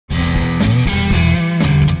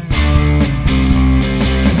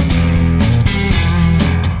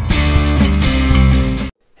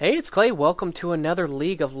it's Clay. Welcome to another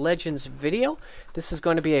League of Legends video. This is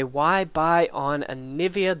going to be a why buy on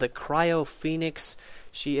Anivia, the Cryo Phoenix.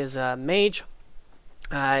 She is a mage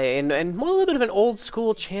and a little bit of an old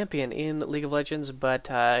school champion in League of Legends,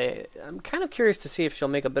 but I'm kind of curious to see if she'll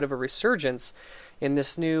make a bit of a resurgence in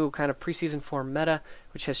this new kind of preseason 4 meta,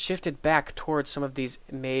 which has shifted back towards some of these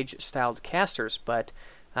mage-styled casters, but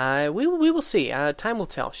we will see. Time will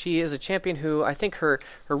tell. She is a champion who I think her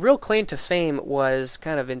real claim to fame was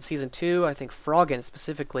kind of in Season 2. I think Froggen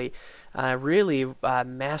specifically really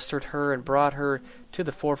mastered her and brought her to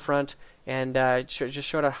the forefront and just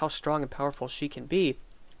showed out how strong and powerful she can be.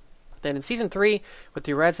 Then in Season 3, with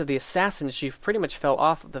the rise of the Assassins, she pretty much fell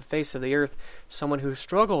off the face of the earth. Someone who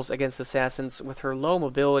struggles against Assassins with her low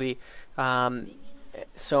mobility.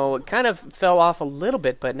 So it kind of fell off a little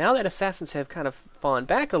bit, but now that Assassins have kind of fallen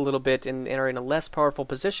back a little bit and are in a less powerful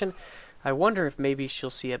position, I wonder if maybe she'll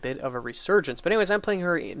see a bit of a resurgence. But anyways, I'm playing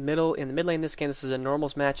her in the mid lane this game. This is a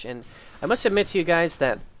normals match, and I must admit to you guys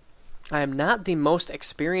that I am not the most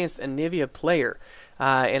experienced Anivia player,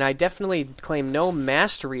 and I definitely claim no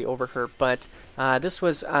mastery over her, but this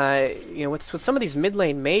was, with some of these mid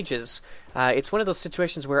lane mages, it's one of those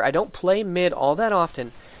situations where I don't play mid all that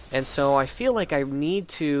often, and so I feel like I need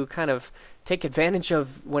to kind of take advantage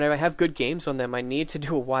of whenever I have good games on them. I need to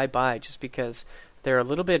do a why buy just because they're a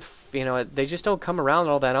little bit, they just don't come around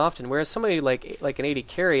all that often. Whereas somebody like an AD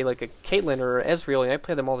carry, like a Caitlyn or Ezreal, I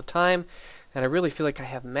play them all the time, and I really feel like I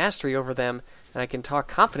have mastery over them, and I can talk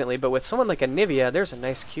confidently. But with someone like Anivia, there's a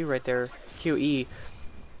nice Q right there, QE.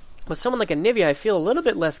 With someone like Anivia, I feel a little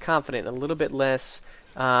bit less confident, a little bit less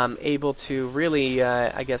able to really,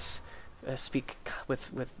 speak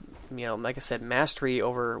with like I said, mastery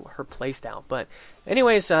over her playstyle. But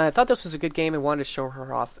anyways, I thought this was a good game and wanted to show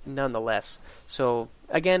her off nonetheless. So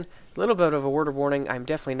again, a little bit of a word of warning. I'm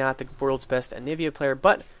definitely not the world's best Anivia player,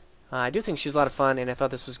 but I do think she's a lot of fun, and I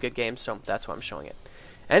thought this was a good game, so that's why I'm showing it.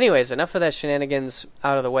 Anyways, enough of that shenanigans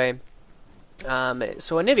out of the way. So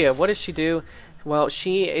Anivia, what does she do? Well,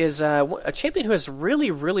 she is a champion who has really,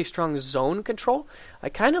 really strong zone control. I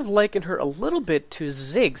kind of liken her a little bit to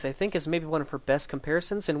Ziggs, I think is maybe one of her best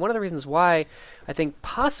comparisons, and one of the reasons why I think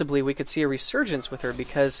possibly we could see a resurgence with her,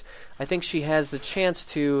 because I think she has the chance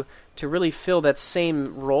to really fill that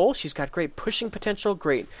same role. She's got great pushing potential,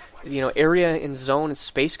 great area and zone and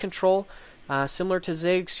space control, similar to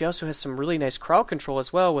Ziggs. She also has some really nice crowd control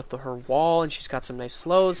as well with her wall, and she's got some nice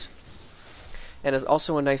slows. And is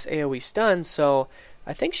also a nice AoE stun, so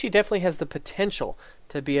I think she definitely has the potential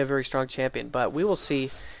to be a very strong champion, but we will see.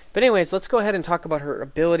 But anyways, let's go ahead and talk about her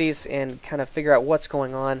abilities and kind of figure out what's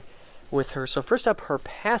going on with her. So first up, her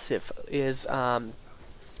passive is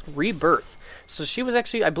Rebirth. So she was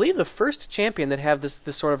actually, I believe, the first champion that have this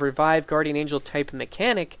sort of Revive Guardian Angel type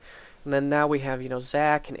mechanic, and then now we have,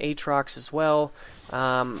 Zac and Aatrox as well.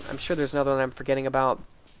 I'm sure there's another one I'm forgetting about,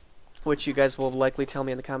 which you guys will likely tell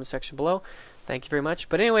me in the comment section below. Thank you very much.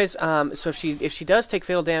 But anyways, so if she does take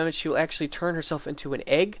fatal damage, she will actually turn herself into an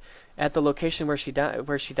egg at the location where she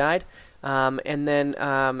died. And then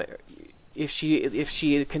if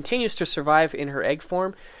she continues to survive in her egg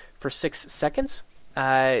form for 6 seconds,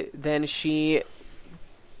 then she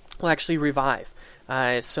will actually revive.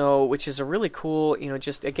 Which is a really cool,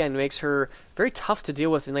 just again makes her very tough to deal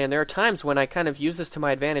with in lane. There are times when I kind of use this to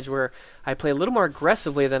my advantage where I play a little more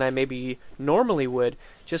aggressively than I maybe normally would,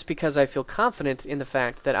 just because I feel confident in the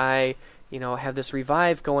fact that I, have this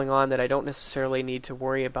revive going on that I don't necessarily need to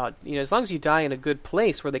worry about. As long as you die in a good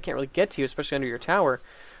place where they can't really get to you, especially under your tower,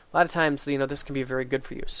 a lot of times, this can be very good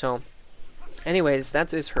for you. So anyways,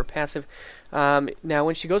 that is her passive. Now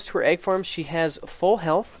when she goes to her egg form, she has full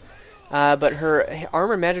health. But her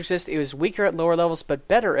armor magic resist is weaker at lower levels, but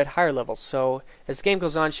better at higher levels. So as the game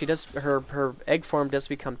goes on, her egg form does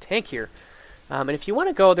become tankier. And if you want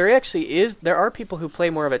to go, there are people who play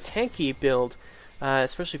more of a tanky build,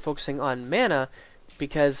 especially focusing on mana,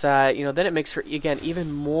 because then it makes her again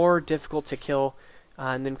even more difficult to kill,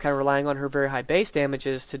 and then kind of relying on her very high base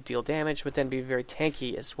damages to deal damage, but then be very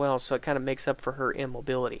tanky as well. So it kind of makes up for her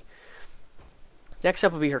immobility. Next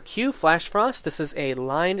up will be her Q, Flash Frost. This is a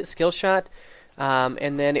lined skill shot,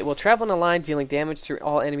 and then it will travel in a line, dealing damage through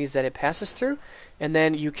all enemies that it passes through. And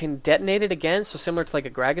then you can detonate it again, so similar to like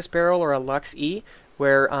a Gragas Barrel or a Lux E,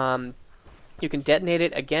 where you can detonate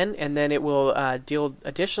it again, and then it will deal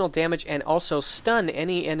additional damage and also stun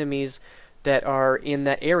any enemies that are in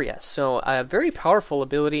that area. So a very powerful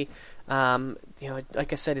ability.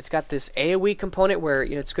 Like I said, it's got this AoE component where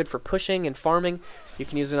it's good for pushing and farming. You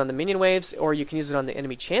can use it on the minion waves, or you can use it on the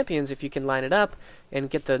enemy champions if you can line it up and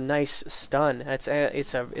get the nice stun. It's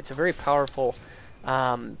a very powerful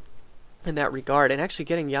in that regard, and actually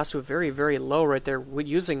getting Yasuo very, very low right there,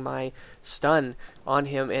 using my stun on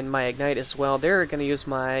him and my ignite as well. They're going to use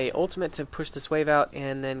my ultimate to push this wave out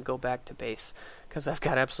and then go back to base, because I've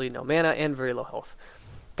got absolutely no mana and very low health.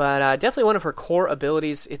 But definitely one of her core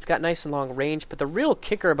abilities. It's got nice and long range, but the real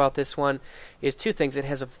kicker about this one is two things. It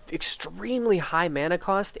has an extremely high mana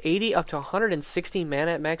cost, 80 up to 160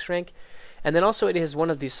 mana at max rank, and then also it is one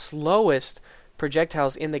of the slowest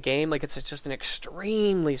projectiles in the game. Like, it's just an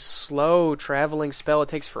extremely slow traveling spell. It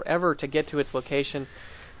takes forever to get to its location.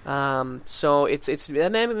 So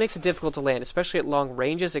that makes it difficult to land, especially at long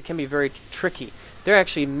ranges. It can be very tricky. They're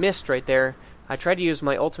actually missed right there. I tried to use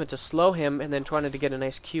my ultimate to slow him and then wanted to get a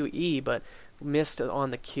nice QE, but missed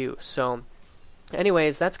on the Q. So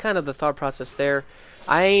anyways, that's kind of the thought process there.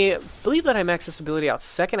 I believe that I maxed this ability out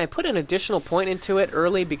second. I put an additional point into it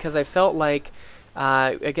early because I felt like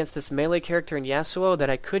against this melee character in Yasuo that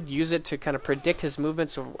I could use it to kind of predict his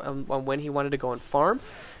movements on when he wanted to go and farm,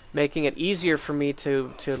 making it easier for me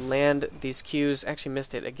to land these Qs. Actually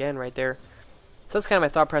missed it again right there. So that's kind of my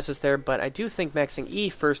thought process there, but I do think maxing E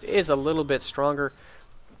first is a little bit stronger.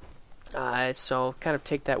 So kind of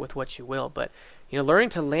take that with what you will. But learning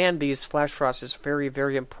to land these Flash Frosts is very,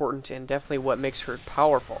 very important and definitely what makes her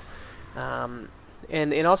powerful.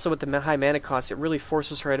 And also with the high mana cost, it really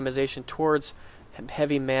forces her itemization towards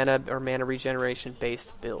heavy mana or mana regeneration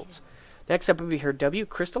based builds. Next up would be her W,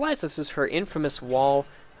 Crystallize. This is her infamous wall.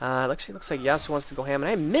 Looks like Yasuo wants to go ham,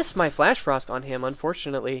 and I missed my Flash Frost on him,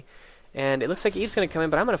 unfortunately. And it looks like Eve's going to come in,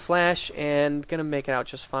 but I'm going to flash and going to make it out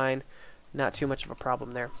just fine. Not too much of a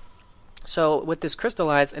problem there. So with this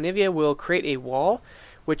Crystallize, Anivia will create a wall,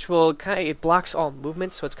 which will it blocks all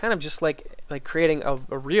movement. So it's kind of just like creating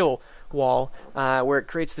a real wall, where it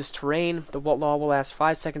creates this terrain. The wall will last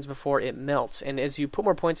 5 seconds before it melts. And as you put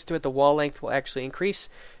more points into it, the wall length will actually increase,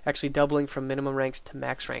 actually doubling from minimum ranks to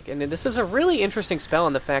max rank. And this is a really interesting spell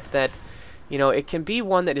in the fact that it can be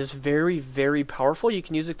one that is very, very powerful. You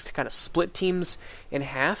can use it to kind of split teams in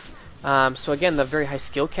half. So again, the very high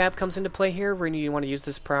skill cap comes into play here where you want to use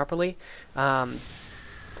this properly. So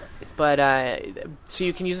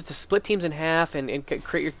you can use it to split teams in half and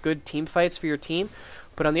create your good team fights for your team.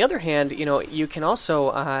 But on the other hand, you can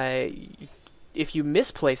also, if you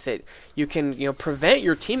misplace it, you can prevent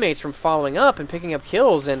your teammates from following up and picking up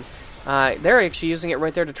kills. And they're actually using it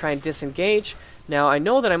right there to try and disengage. Now, I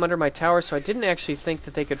know that I'm under my tower, so I didn't actually think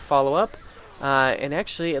that they could follow up. And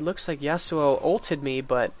actually, it looks like Yasuo ulted me,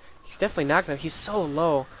 but he's definitely not going to. He's so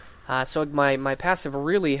low. So my passive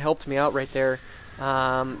really helped me out right there.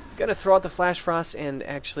 Going to throw out the Flash Frost, and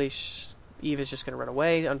actually Eve is just going to run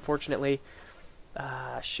away, unfortunately.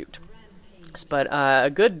 Shoot. But a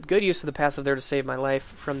good use of the passive there to save my life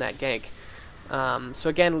from that gank. So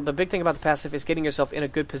again, the big thing about the passive is getting yourself in a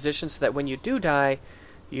good position so that when you do die,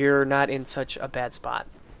 you're not in such a bad spot.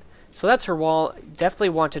 So that's her wall.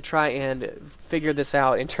 Definitely want to try and figure this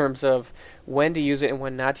out in terms of when to use it and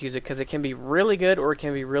when not to use it, because it can be really good or it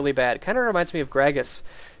can be really bad. Kind of reminds me of Gragas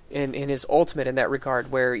in his ultimate in that regard,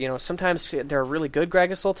 where sometimes there are really good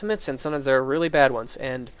Gragas ultimates and sometimes there are really bad ones.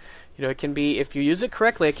 And it can be, if you use it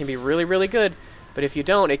correctly, it can be really, really good. But if you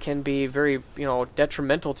don't, it can be very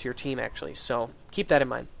detrimental to your team actually. So keep that in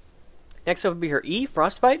mind. Next up would be her E,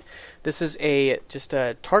 Frostbite. This is just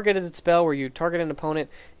a targeted spell where you target an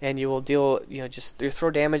opponent and you will deal, you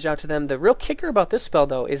throw damage out to them. The real kicker about this spell,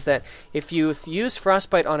 though, is that if you use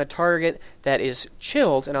Frostbite on a target that is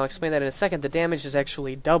chilled, and I'll explain that in a second, the damage is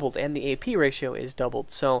actually doubled and the AP ratio is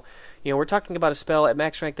doubled. So, we're talking about a spell at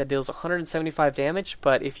max rank that deals 175 damage,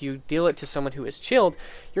 but if you deal it to someone who is chilled,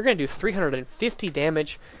 you're going to do 350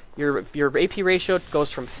 damage. Your AP ratio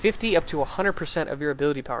goes from 50 up to 100% of your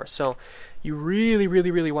ability power. So you really,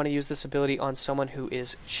 really, really want to use this ability on someone who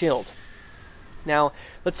is chilled. Now,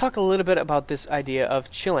 let's talk a little bit about this idea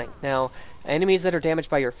of chilling. Now, enemies that are damaged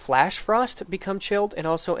by your Flash Frost become chilled, and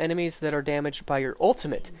also enemies that are damaged by your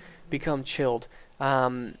ultimate become chilled.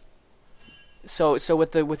 So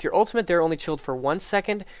with your ultimate, they're only chilled for 1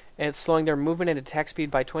 second, and it's slowing their movement and attack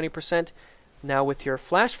speed by 20%. Now, with your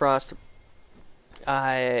Flash Frost,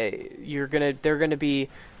 they're gonna be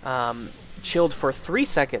chilled for 3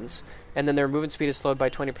 seconds, and then their movement speed is slowed by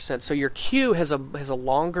 20%. So your Q has a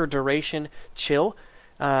longer duration chill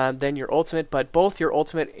than your ultimate, but both your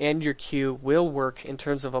ultimate and your Q will work in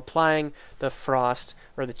terms of applying the frost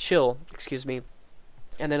or the chill,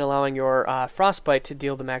 and then allowing your frostbite to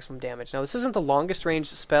deal the maximum damage. Now this isn't the longest range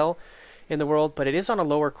spell in the world, but it is on a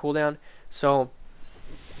lower cooldown, so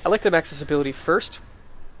I like to max this ability first.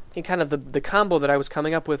 And kind of the combo that I was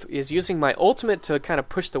coming up with is using my ultimate to kind of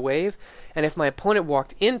push the wave, and if my opponent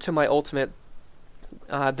walked into my ultimate,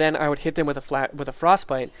 then I would hit them with a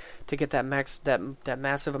frostbite to get that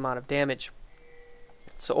massive amount of damage.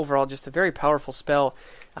 So overall, just a very powerful spell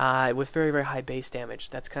with very, very high base damage.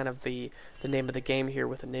 That's kind of the name of the game here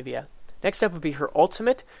with Anivia. Next up would be her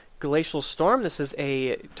ultimate, Glacial Storm. This is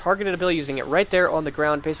a targeted ability, using it right there on the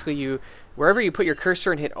ground. Basically, wherever you put your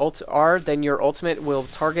cursor and hit Alt R, then your ultimate will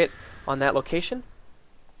target on that location.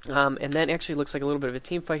 And then actually looks like a little bit of a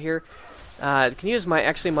team fight here. Can use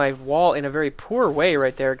my wall in a very poor way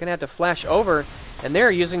right there. Gonna have to flash over, and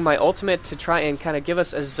they're using my ultimate to try and kind of give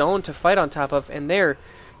us a zone to fight on top of, and they're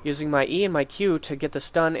using my E and my Q to get the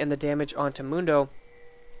stun and the damage onto Mundo,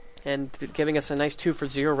 and giving us a nice 2 for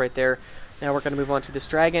 0 right there. Now we're going to move on to this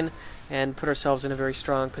dragon and put ourselves in a very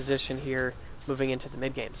strong position here moving into the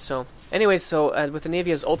mid game. So anyways, with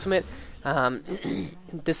Anivia's ultimate,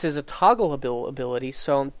 this is a toggle ability.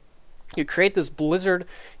 So you create this blizzard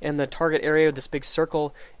in the target area, this big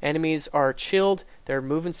circle. Enemies are chilled, their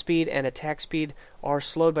movement speed and attack speed are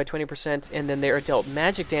slowed by 20%, and then they are dealt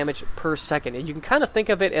magic damage per second. And you can kind of think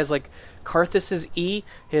of it as like Karthus's E,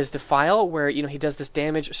 his Defile, where he does this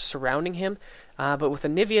damage surrounding him. But with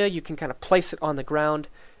Anivia, you can kind of place it on the ground,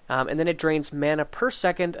 and then it drains mana per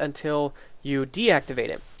second until you deactivate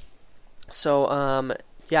it. So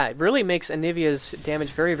yeah, it really makes Anivia's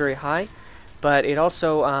damage very, very high. But it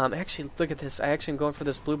also, actually, look at this. I actually am going for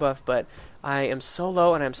this blue buff, but I am so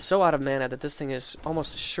low and I'm so out of mana that this thing is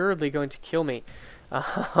almost assuredly going to kill me.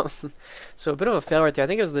 So a bit of a fail right there. I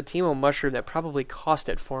think it was the Teemo Mushroom that probably cost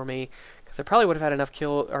it for me, because I probably would have had enough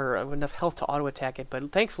enough health to auto-attack it.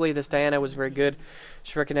 But thankfully, this Diana was very good.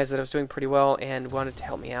 She recognized that I was doing pretty well and wanted to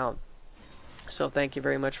help me out. So thank you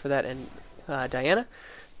very much for that, and Diana.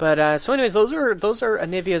 But so anyways, those are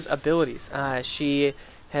Anivia's abilities. She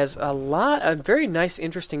has a very nice,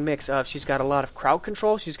 interesting mix of, she's got a lot of crowd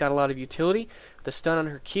control, she's got a lot of utility, the stun on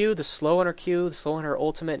her Q, the slow on her Q, the slow on her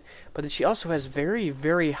ultimate, but then she also has very,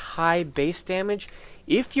 very high base damage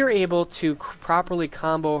if you're able to properly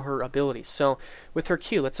combo her abilities. So with her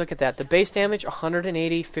Q, let's look at that. The base damage,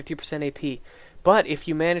 180, 50% AP. But if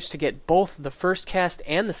you manage to get both the first cast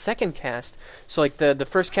and the second cast, so like the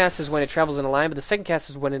first cast is when it travels in a line, but the second cast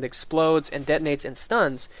is when it explodes and detonates and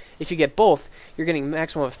stuns. If you get both, you're getting a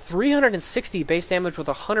maximum of 360 base damage with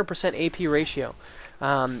a 100% AP ratio.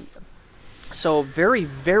 So very,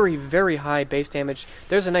 very, very high base damage.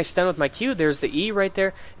 There's a nice stun with my Q. There's the E right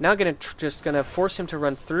there. Now I'm just gonna force him to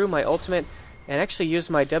run through my ultimate, and actually use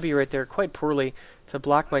my W right there quite poorly to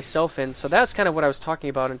block myself in. So that's kind of what I was talking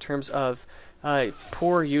about in terms of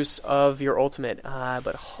poor use of your ultimate.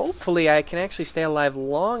 But hopefully I can actually stay alive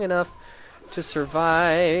long enough to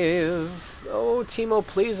survive. Oh, Teemo,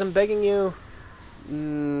 please, I'm begging you.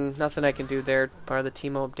 Nothing I can do there. Bar the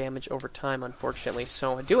Teemo damage over time, unfortunately.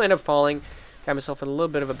 So I do end up falling. Got myself in a little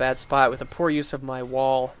bit of a bad spot with a poor use of my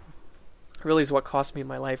wall. Really is what cost me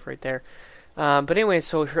my life right there. But anyway,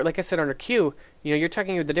 so like I said, on her Q, you're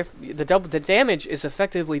talking the damage is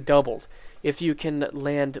effectively doubled if you can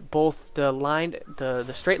land both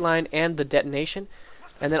the straight line and the detonation.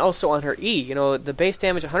 And then also on her E, the base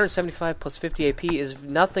damage 175 plus 50 AP is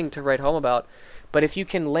nothing to write home about. But if you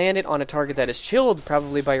can land it on a target that is chilled,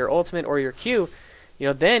 probably by your ultimate or your Q,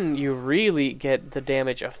 then you really get the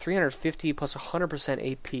damage of 350 plus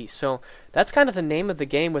 100% AP. So that's kind of the name of the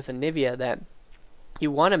game with Anivia, that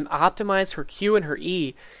you want to optimize her Q and her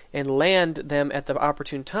E and land them at the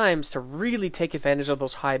opportune times to really take advantage of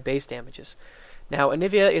those high base damages. Now,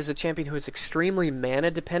 Anivia is a champion who is extremely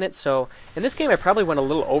mana dependent, so in this game I probably went a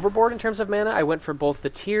little overboard in terms of mana. I went for both the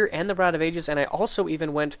Tear and the Rod of Ages, and I also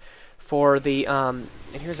even went for the, and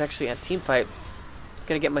here's actually a team fight.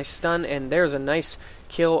 Gonna get my stun, and there's a nice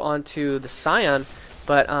kill onto the Scion,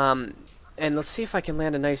 but, and let's see if I can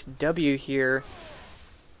land a nice W here.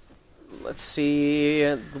 Let's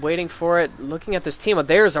see, waiting for it, looking at this Teemo.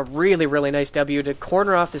 There's a really, really nice W to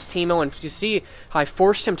corner off this Teemo, and you see how I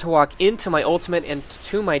forced him to walk into my ultimate and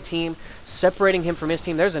to my team, separating him from his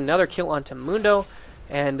team. There's another kill onto Mundo,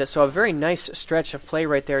 and so a very nice stretch of play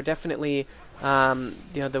right there. Definitely,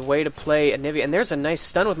 the way to play Anivia. And there's a nice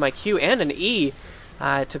stun with my Q and an E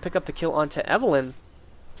to pick up the kill onto Evelyn.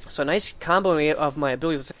 So a nice combo of my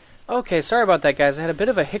abilities. Okay, sorry about that, guys. I had a bit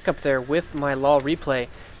of a hiccup there with my LOL replay.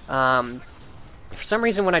 For some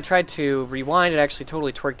reason, when I tried to rewind, it actually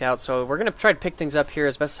totally twerked out, so we're going to try to pick things up here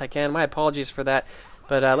as best as I can. My apologies for that,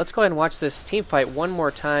 but let's go ahead and watch this team fight one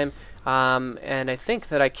more time, and I think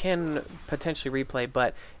that I can potentially replay,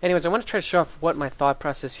 but anyways, I want to try to show off what my thought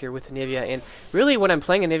process here with Anivia, and really when I'm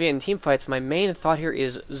playing Anivia in team fights, my main thought here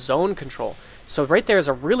is zone control. So right there is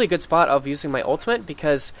a really good spot of using my ultimate,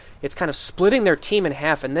 because it's kind of splitting their team in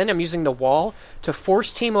half, and then I'm using the wall to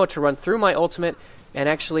force Teemo to run through my ultimate, and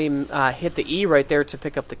actually hit the E right there to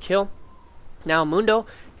pick up the kill. Now Mundo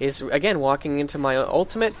is again walking into my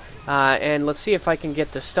ultimate, and let's see if I can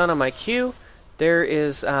get the stun on my Q.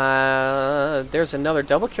 There's another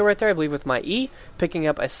double kill right there, I believe, with my E, picking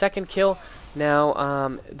up a second kill. Now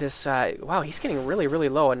wow, he's getting really, really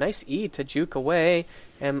low. A nice E to juke away.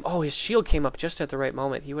 And oh, his shield came up just at the right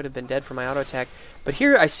moment. He would have been dead for my auto attack. But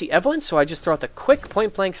here I see Evelyn, so I just throw out the quick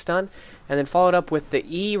point blank stun, and then followed up with the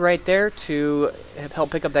E right there to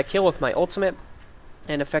help pick up that kill with my ultimate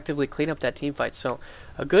and effectively clean up that team fight. So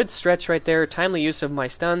a good stretch right there, timely use of my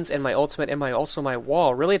stuns and my ultimate and also my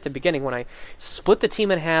wall. Really at the beginning when I split the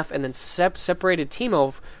team in half and then separated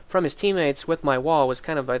Teemo from his teammates with my wall was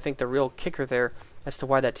kind of, I think, the real kicker there as to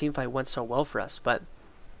why that team fight went so well for us. But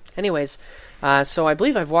anyways, so I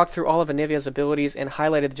believe I've walked through all of Anivia's abilities and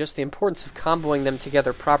highlighted just the importance of comboing them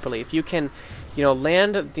together properly. If you can,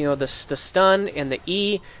 land, the stun and the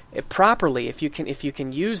E properly, if you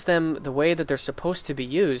can use them the way that they're supposed to be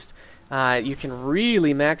used, you can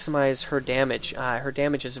really maximize her damage. Her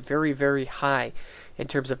damage is very, very high in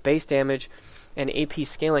terms of base damage and AP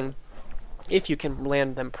scaling, if you can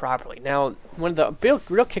land them properly. Now, one of the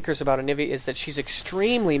real kickers about Anivia is that she's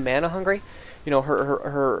extremely mana hungry.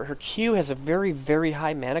 Her Q has a very, very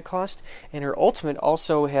high mana cost, and her ultimate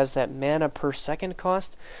also has that mana per second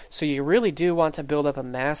cost. So you really do want to build up a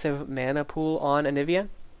massive mana pool on Anivia.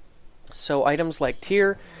 So items like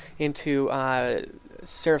Tear into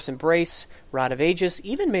Seraph's Embrace, Rod of Ages,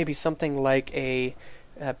 even maybe something like a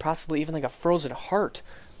possibly even like a Frozen Heart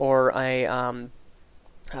or a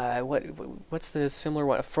what's the similar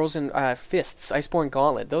one? A Frozen Fists, Iceborne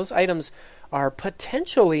Gauntlet. Those items are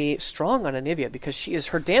potentially strong on Anivia because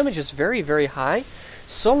her damage is very, very high,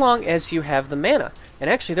 so long as you have the mana. And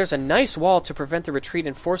actually, there's a nice wall to prevent the retreat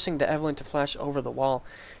and forcing the Evelyn to flash over the wall.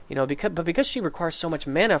 Because she requires so much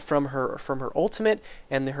mana from her ultimate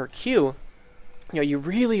and her Q, you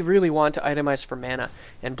really, really want to itemize for mana.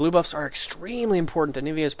 And blue buffs are extremely important.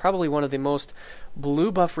 Anivia is probably one of the most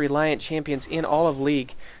blue buff reliant champions in all of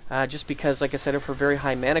League, just because, like I said, of her very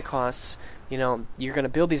high mana costs. You're going to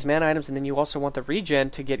build these mana items, and then you also want the regen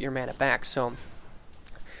to get your mana back. So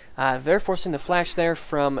they're forcing the flash there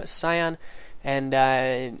from Scion.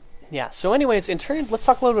 And yeah, so anyways, let's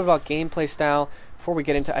talk a little bit about gameplay style. Before we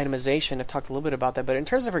get into itemization, I've talked a little bit about that, but in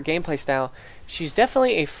terms of her gameplay style, she's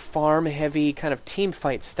definitely a farm-heavy kind of team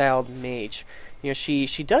fight-styled mage.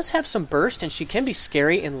 She does have some burst, and she can be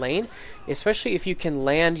scary in lane, especially if you can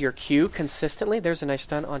land your Q consistently. There's a nice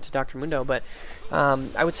stun onto Dr. Mundo, but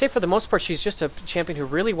I would say for the most part, she's just a champion who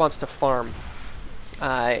really wants to farm.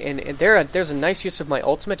 And there's a nice use of my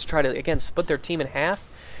ultimate to try to, again, split their team in half.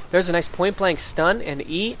 There's a nice point-blank stun and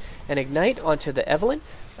E and ignite onto the Evelyn.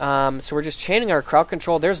 So we're just chaining our crowd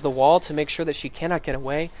control. There's the wall to make sure that she cannot get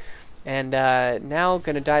away. And now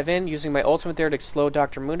going to dive in using my ultimate there to slow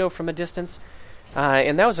Dr. Mundo from a distance.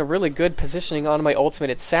 And that was a really good positioning on my ultimate.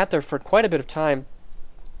 It sat there for quite a bit of time,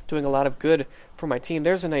 doing a lot of good for my team.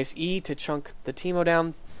 There's a nice E to chunk the Teemo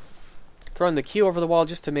down. Throwing the Q over the wall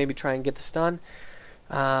just to maybe try and get the stun.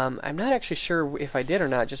 I'm not actually sure if I did or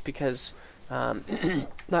not, just because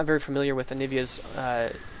not very familiar with Anivia's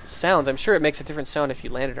sounds. I'm sure it makes a different sound if you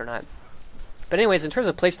land it or not. But anyways, in terms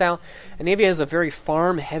of playstyle, Anivia is a very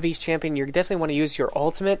farm-heavy champion. You definitely want to use your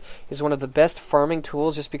ultimate. It's one of the best farming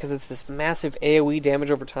tools just because it's this massive AoE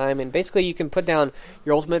damage over time. And basically, you can put down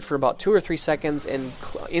your ultimate for about 2 or 3 seconds and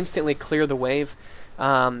instantly clear the wave. You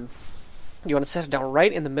want to set it down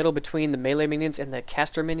right in the middle between the melee minions and the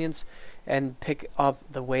caster minions and pick up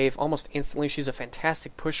the wave almost instantly. She's a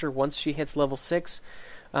fantastic pusher once she hits level 6.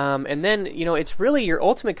 And then, it's really your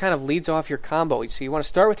ultimate kind of leads off your combo. So you want to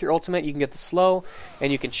start with your ultimate, you can get the slow, and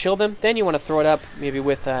you can chill them. Then you want to throw it up maybe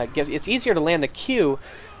with, it's easier to land the Q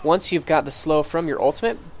once you've got the slow from your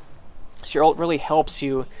ultimate. So your ult really helps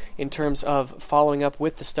you in terms of following up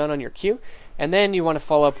with the stun on your Q. And then you want to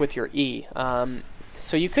follow up with your E.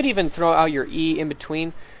 So you could even throw out your E in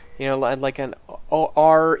between, like an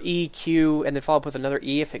R, E, Q, and then follow up with another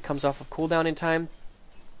E if it comes off of cooldown in time.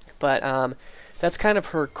 But, that's kind of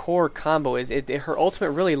her core combo. Her ultimate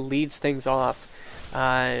really leads things off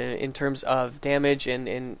in terms of damage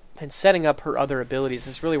and setting up her other abilities.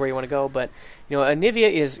 Is really where you want to go. But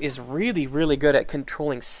Anivia is really, really good at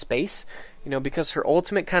controlling space. Because her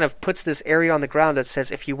ultimate kind of puts this area on the ground that says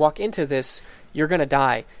if you walk into this, you're gonna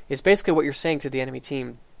die. Is basically what you're saying to the enemy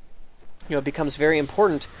team. It becomes very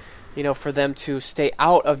important, for them to stay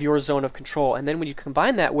out of your zone of control. And then when you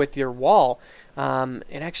combine that with your wall. And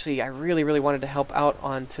actually, I really, really wanted to help out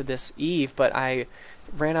onto this Eve, but I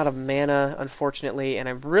ran out of mana, unfortunately, and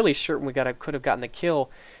I'm really certain could have gotten the kill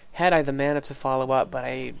had I the mana to follow up, but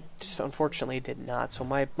I just unfortunately did not. So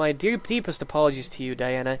my deepest apologies to you,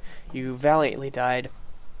 Diana. You valiantly died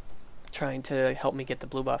trying to help me get the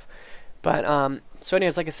blue buff. But, so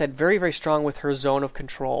anyways, like I said, very, very strong with her zone of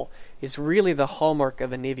control is really the hallmark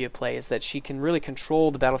of Anivia play, is that she can really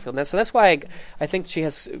control the battlefield. And so that's why I think she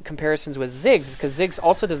has comparisons with Ziggs, because Ziggs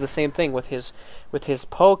also does the same thing with his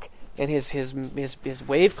poke and his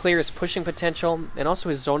wave clear, his pushing potential, and also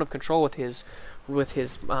his zone of control with his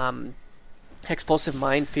explosive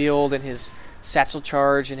minefield and his satchel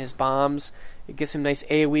charge and his bombs. It gives him nice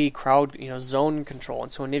AoE crowd, zone control.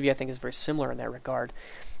 And so Anivia, I think, is very similar in that regard.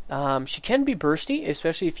 She can be bursty,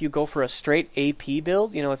 especially if you go for a straight AP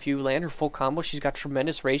build. If you land her full combo, she's got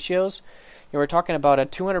tremendous ratios. We're talking about a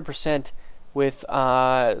 200% with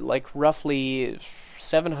like roughly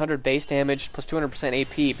 700 base damage plus 200%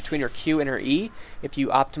 AP between her Q and her E if you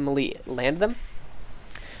optimally land them.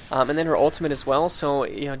 And then her ultimate as well. So,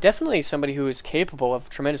 definitely somebody who is capable of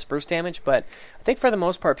tremendous burst damage. But I think for the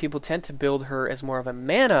most part, people tend to build her as more of a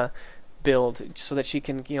mana build so that she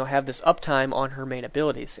can have this uptime on her main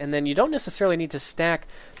abilities. And then you don't necessarily need to stack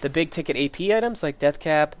the big ticket AP items like Death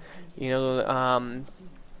Cap. You're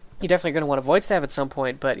definitely going to want to void staff at some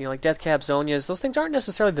point, but like Death Cap, Zonia's, those things aren't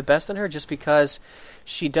necessarily the best on her just because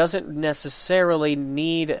she doesn't necessarily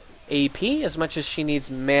need AP as much as she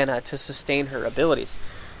needs mana to sustain her abilities,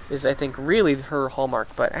 is I think really her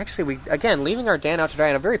hallmark. But actually, leaving our Dan out to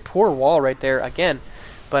dry on a very poor wall right there again.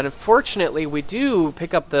 But unfortunately, we do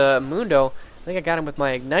pick up the Mundo. I think I got him with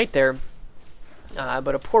my Ignite there.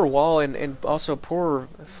 But a poor wall and also poor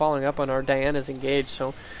following up on our Diana's engage.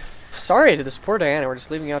 So sorry to this poor Diana. We're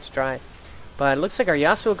just leaving out to dry. But it looks like our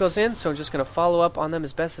Yasuo goes in, so I'm just going to follow up on them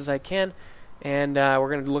as best as I can. And we're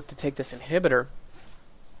going to look to take this inhibitor.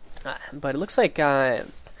 But it looks like I've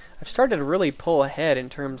started to really pull ahead in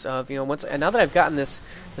terms of, and now that I've gotten this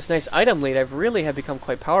nice item lead, I've really have become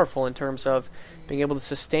quite powerful in terms of being able to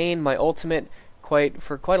sustain my ultimate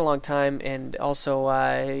for quite a long time, and also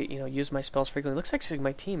use my spells frequently. It looks like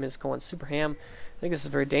my team is going super ham. I think this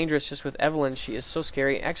is very dangerous just with Evelyn. She is so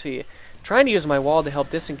scary. Actually, trying to use my wall to help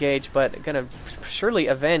disengage, but going to surely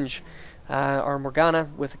avenge our Morgana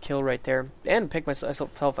with a kill right there, and pick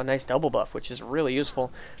myself a nice double buff, which is really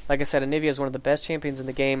useful. Like I said, Anivia is one of the best champions in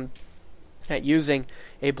the game at using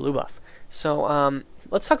a blue buff. So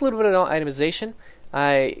let's talk a little bit about itemization.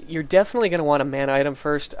 You're definitely going to want a mana item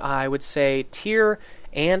first. I would say Tear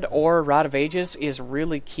and or Rod of Ages is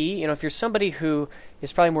really key. If you're somebody who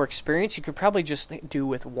is probably more experienced, you could probably just do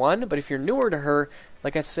with one. But if you're newer to her,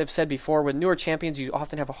 like I've said before, with newer champions, you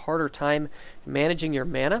often have a harder time managing your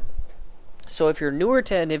mana. So if you're newer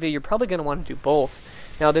to Anivia, you're probably going to want to do both.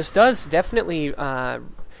 Now, this does definitely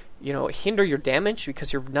hinder your damage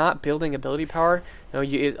because you're not building ability power.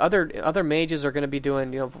 Other mages are going to be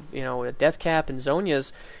doing Death Cap and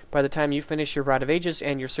Zonia's by the time you finish your Rod of Ages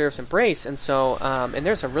and your Seraph's Embrace. And so and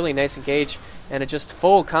there's a really nice engage and a just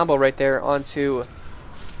full combo right there onto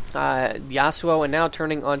Yasuo, and now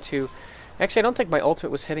turning onto. Actually, I don't think my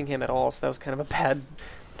ultimate was hitting him at all, so that was kind of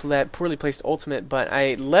a poorly placed ultimate. But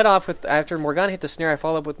I led off with, after Morgana hit the snare, I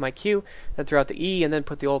followed up with my Q, then threw out the E, and then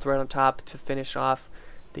put the ult right on top to finish off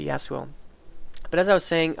the Yasuo. But as I was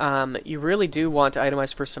saying, you really do want to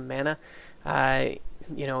itemize for some mana. Like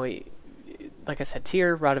I said,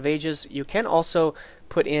 Tear, Rod of Ages. You can also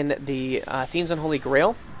put in the Fiend's Unholy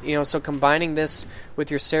Grail. So combining this with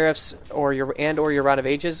your Seraphs or your Rod of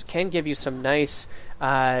Ages can give you some nice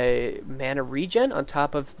mana regen on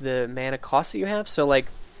top of the mana cost that you have. So like,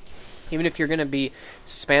 even if you're going to be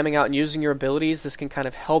spamming out and using your abilities, this can kind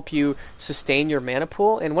of help you sustain your mana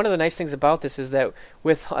pool. And one of the nice things about this is that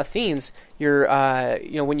with Athenes, you're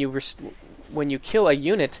when you kill a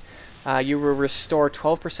unit, you will restore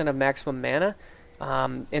 12% of maximum mana,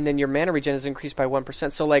 and then your mana regen is increased by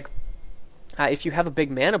 1%. So like, if you have a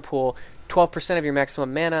big mana pool, 12% of your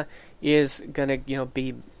maximum mana is gonna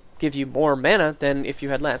give you more mana than if you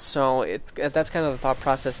had less. So that's kind of the thought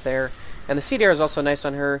process there. And the Seed Air is also nice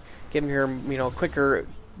on her, giving her quicker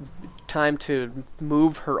time to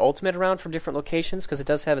move her ultimate around from different locations, because it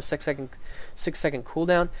does have a 6-second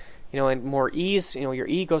cooldown. And more ease. Your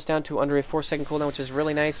E goes down to under a 4-second cooldown, which is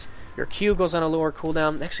really nice. Your Q goes on a lower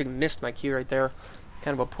cooldown. Actually missed my Q right there.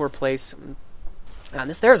 Kind of a poor place. And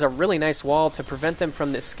there's a really nice wall to prevent them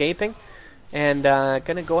from escaping. And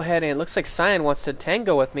gonna go ahead, and it looks like Sion wants to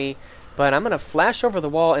tango with me, but I'm gonna flash over the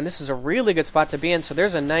wall, and this is a really good spot to be in. So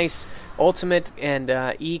there's a nice ultimate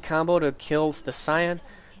and E combo to kill the Sion.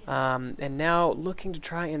 And now looking to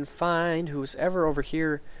try and find who's ever over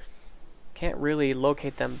here. Can't really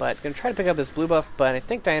locate them, but gonna try to pick up this blue buff. But I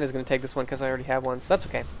think Diana's gonna take this one because I already have one, so that's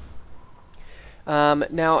okay.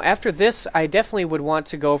 Now, after this, I definitely would want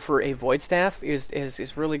to go for a Void Staff.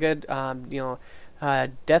 Is really good.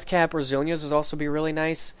 Death Cap or Zonia's would also be really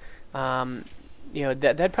nice.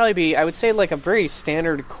 That'd probably be, I would say, like a very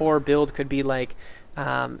standard core build could be like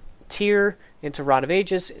Tear into Rod of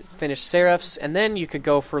Ages, finish Seraphs, and then you could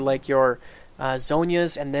go for like your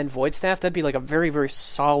Zonias and then Void Staff. That'd be like a very, very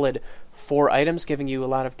solid 4 items, giving you a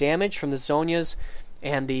lot of damage from the Zonias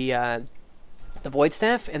and the Void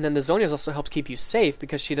Staff, and then the Zonias also helps keep you safe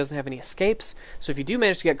because she doesn't have any escapes. So if you do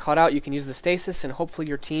manage to get caught out, you can use the Stasis, and hopefully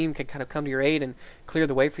your team can kind of come to your aid and clear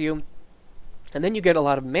the way for you. And then you get a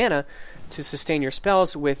lot of mana to sustain your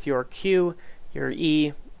spells with your Q, your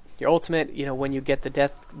E, your ultimate, when you get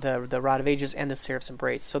the Rod of Ages and the Seraph's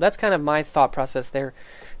Embrace. So that's kind of my thought process there.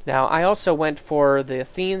 Now, I also went for the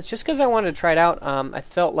Athenes just because I wanted to try it out. I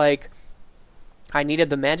felt like I needed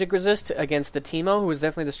the magic resist against the Teemo, who was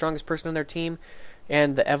definitely the strongest person on their team,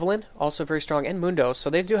 and the Evelyn, also very strong, and Mundo. So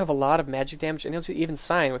they do have a lot of magic damage, and even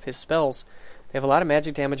Sign with his spells. They have a lot of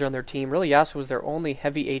magic damage on their team. Really, Yasuo was their only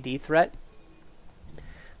heavy AD threat.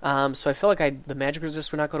 So I felt like the magic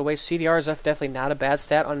resist would not go to waste. CDR is definitely not a bad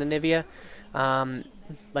stat on Anivia.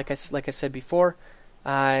 Like I said before.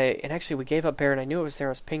 And actually, we gave up Baron. I knew it was there.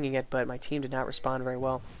 I was pinging it, but my team did not respond very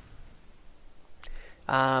well.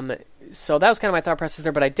 So that was kind of my thought process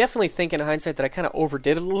there, but I definitely think in hindsight that I kind of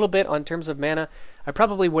overdid it a little bit on terms of mana. I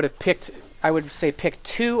probably would have pick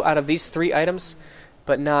 2 out of these 3 items,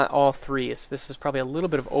 but not all 3. This is probably a little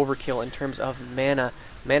bit of overkill in terms of mana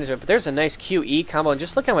management. But there's a nice QE combo, and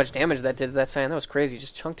just look how much damage that did to that Scion. That was crazy.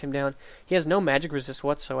 Just chunked him down. He has no magic resist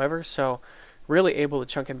whatsoever, so really able to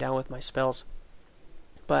chunk him down with my spells.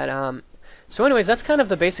 But, so anyways, that's kind of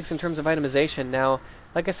the basics in terms of itemization. Now,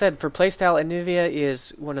 like I said, for playstyle, Anivia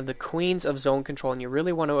is one of the queens of zone control, and you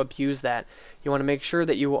really want to abuse that. You want to make sure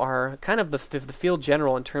that you are kind of the field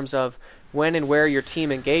general in terms of when and where your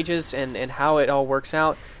team engages and how it all works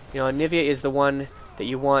out. Anivia is the one that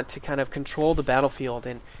you want to kind of control the battlefield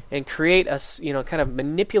and create kind of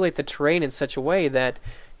manipulate the terrain in such a way that,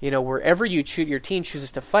 wherever your team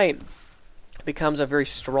chooses to fight, becomes a very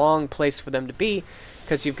strong place for them to be.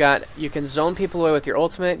 Because you can zone people away with your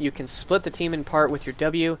ultimate, you can split the team in part with your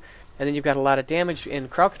W, and then you've got a lot of damage in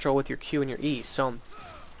crowd control with your Q and your E. So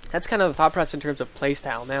that's kind of the thought process in terms of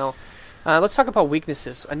playstyle. Now, let's talk about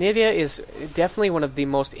weaknesses. Anivia is definitely one of the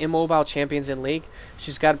most immobile champions in League.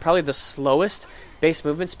 She's got probably the slowest base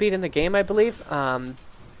movement speed in the game, I believe.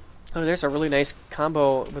 There's a really nice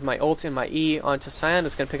combo with my ult and my E onto Scion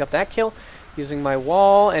that's going to pick up that kill. Using my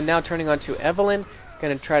wall, and now turning onto Evelyn.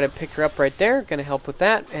 Going to try to pick her up right there. Going to help with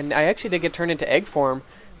that. And I actually did get turned into egg form,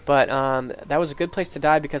 but that was a good place to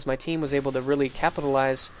die because my team was able to really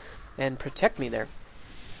capitalize and protect me there.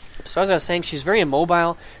 So as I was saying, she's very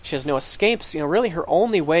immobile. She has no escapes. Really her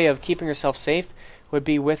only way of keeping herself safe would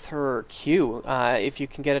be with her Q. If you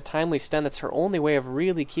can get a timely stun, that's her only way of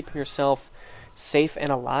really keeping herself safe and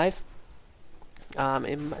alive.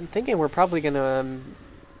 And I'm thinking we're probably going to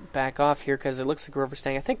back off here because it looks like we're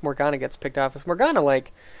overstaying. I think Morgana gets picked off. As Morgana,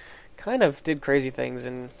 kind of did crazy things,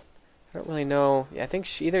 and I don't really know. Yeah, I think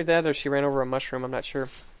she either that or she ran over a mushroom. I'm not sure.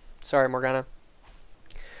 Sorry, Morgana.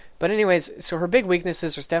 But anyways, so her big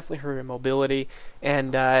weaknesses is definitely her immobility,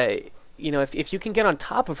 and if you can get on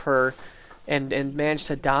top of her and manage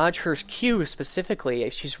to dodge her Q specifically,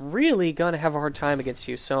 she's really gonna have a hard time against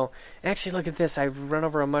you. So actually, look at this. I run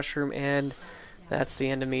over a mushroom and that's the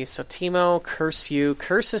end of me. So Teemo, curse you.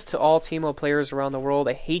 Curses to all Teemo players around the world.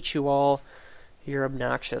 I hate you all. You're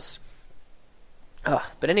obnoxious.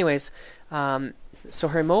 But anyways, so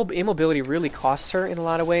her immobility really costs her in a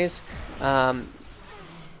lot of ways. And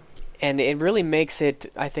it really makes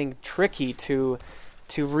it, I think, tricky to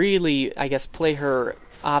really, I guess, play her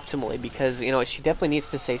optimally. Because, she definitely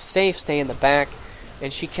needs to stay safe, stay in the back.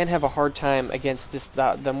 And she can have a hard time against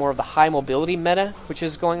the more of the high mobility meta, which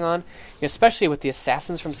is going on, especially with the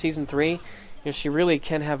assassins from Season 3. She really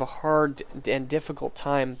can have a hard and difficult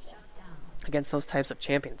time against those types of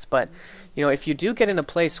champions. But, if you do get in a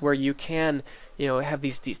place where you can, have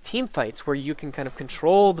these team fights where you can kind of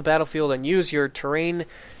control the battlefield and use your terrain,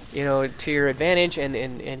 to your advantage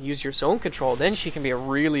and use your zone control, then she can be a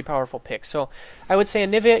really powerful pick. So I would say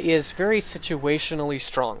Anivia is very situationally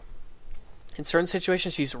strong. In certain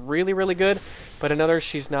situations, she's really, really good, but in others,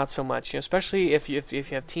 she's not so much. Especially if you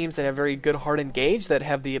have teams that have very good hard engage, that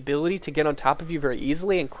have the ability to get on top of you very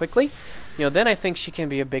easily and quickly, then I think she can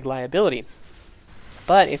be a big liability.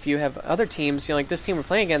 But if you have other teams, like this team we're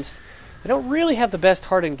playing against, they don't really have the best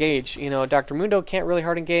hard engage. Dr. Mundo can't really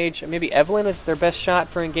hard engage. Maybe Evelyn is their best shot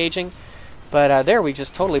for engaging. But there we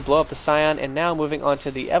just totally blow up the Scion, and now moving on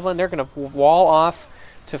to the Evelyn, they're going to wall off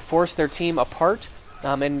to force their team apart.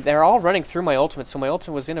 And they're all running through my ultimate, so my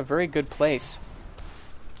ultimate was in a very good place.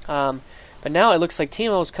 But now it looks like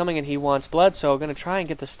Teemo's coming and he wants blood, so I'm going to try and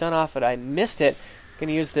get the stun off, but I missed it. Going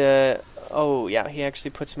to use the... Oh, yeah, he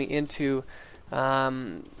actually puts me into...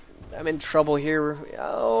 I'm in trouble here.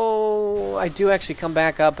 Oh, I do actually come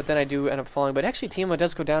back up, but then I do end up falling. But actually, Teemo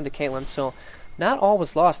does go down to Caitlyn, so not all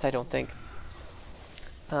was lost, I don't think.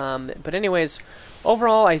 But anyways,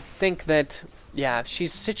 overall, I think that, yeah,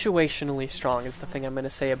 she's situationally strong is the thing I'm going to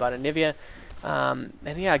say about Anivia. And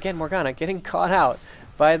yeah, again, Morgana getting caught out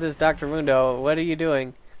by this Dr. Mundo. What are you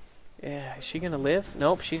doing? Yeah, is she going to live?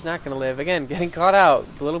 Nope, she's not going to live. Again, getting caught out.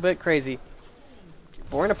 A little bit crazy.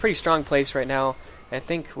 But we're in a pretty strong place right now. I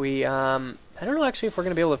think we, I don't know actually if we're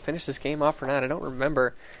going to be able to finish this game off or not. I don't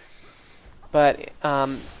remember. But,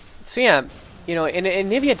 so yeah, you know, and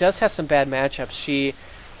Anivia does have some bad matchups.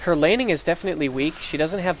 Her laning is definitely weak. She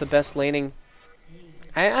doesn't have the best laning.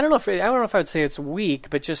 I don't know if I would say it's weak,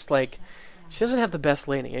 but just like she doesn't have the best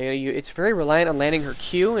laning. It's very reliant on landing her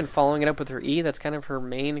Q and following it up with her E. That's kind of her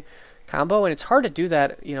main combo, and it's hard to do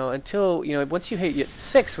that, you know, until, you know, once you hit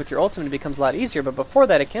 6 with your ultimate, it becomes a lot easier. But before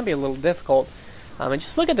that, it can be a little difficult. And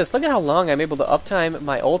just look at this. Look at how long I'm able to uptime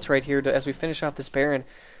my ult right here as we finish off this Baron.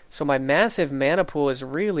 So my massive mana pool is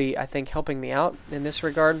really, I think, helping me out in this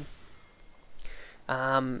regard.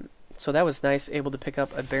 So that was nice, able to pick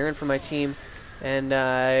up a Baron for my team. And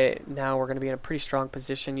now we're going to be in a pretty strong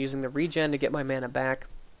position using the regen to get my mana back.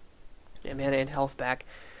 And mana and health back.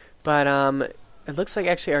 But it looks like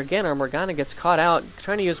actually, again, our Morgana gets caught out.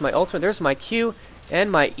 Trying to use my ultimate. There's my Q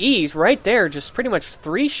and my E right there. Just pretty much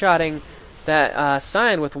 3-shotting that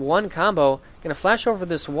Sion with one combo. Gonna flash over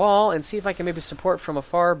this wall and see if I can maybe support from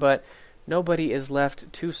afar, but nobody is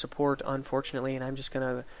left to support, unfortunately, and I'm just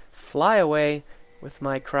gonna fly away with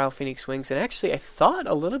my Cryo Phoenix wings. And actually, I thought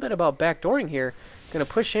a little bit about backdooring here. Gonna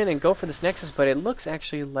push in and go for this Nexus, but it looks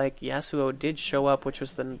actually like Yasuo did show up, which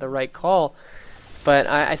was the right call. But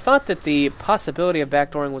I thought that the possibility of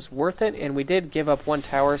backdooring was worth it, and we did give up one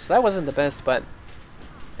tower, so that wasn't the best, but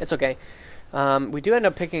it's okay. We do end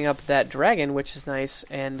up picking up that dragon, which is nice,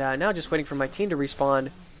 and now just waiting for my team to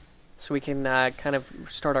respawn so we can kind of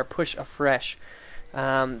start our push afresh.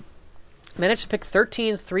 Managed to pick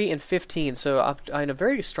 13, 3, and 15, so I'm in a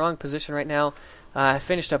very strong position right now. I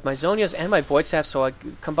finished up my Zonias and my Void Staff, so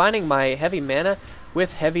combining my heavy mana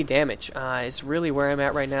with heavy damage is really where I'm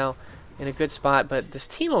at right now, in a good spot. But this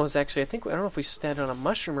Teemo is actually, I don't know if we stand on a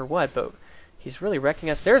mushroom or what, but he's really wrecking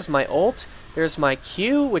us. There's my ult. There's my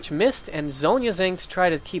Q, which missed, and Zonyazing to try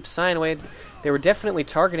to keep Sion away. They were definitely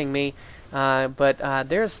targeting me. But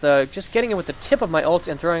there's just getting it with the tip of my ult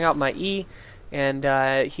and throwing out my E, and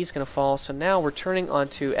he's going to fall. So now we're turning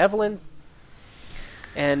onto Evelyn.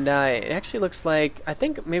 And it actually looks like, I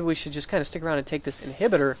think maybe we should just kind of stick around and take this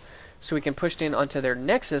inhibitor so we can push in onto their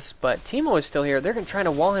Nexus. But Teemo is still here. They're trying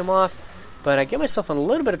to wall him off. But I get myself in a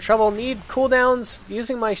little bit of trouble. Need cooldowns.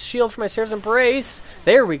 Using my shield for my Seraph's Embrace.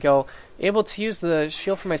 There we go. Able to use the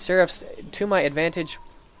shield for my Seraphs to my advantage.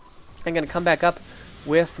 I'm going to come back up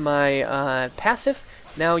with my passive.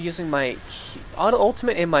 Now using my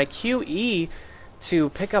ultimate and my QE to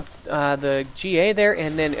pick up the GA there.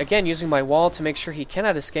 And then again using my wall to make sure he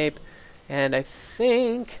cannot escape. And I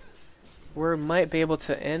think we might be able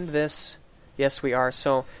to end this. Yes, we are.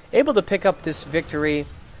 So able to pick up this victory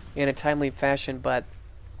in a timely fashion. But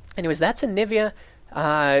anyways, that's Anivia.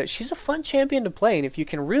 She's a fun champion to play, and if you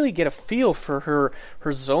can really get a feel for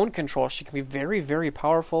her zone control, she can be very, very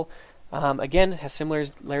powerful. Again, has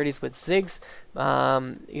similarities with Ziggs.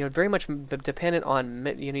 You know, very much dependent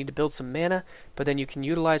on, you need to build some mana, but then you can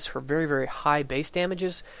utilize her very, very high base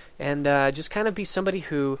damages, and just kind of be somebody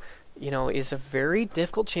who, you know, is a very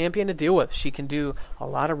difficult champion to deal with. She can do a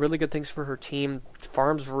lot of really good things for her team,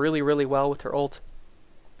 farms really, really well with her ult,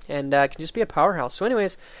 and can just be a powerhouse. So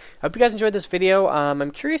anyways, I hope you guys enjoyed this video.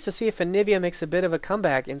 I'm curious to see if Anivia makes a bit of a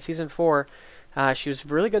comeback in Season 4. She was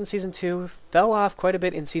really good in Season 2, fell off quite a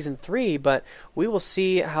bit in Season 3, but we will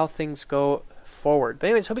see how things go forward. But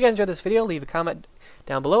anyways, hope you guys enjoyed this video. Leave a comment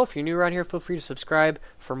down below. If you're new around here, feel free to subscribe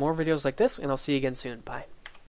for more videos like this, and I'll see you again soon. Bye.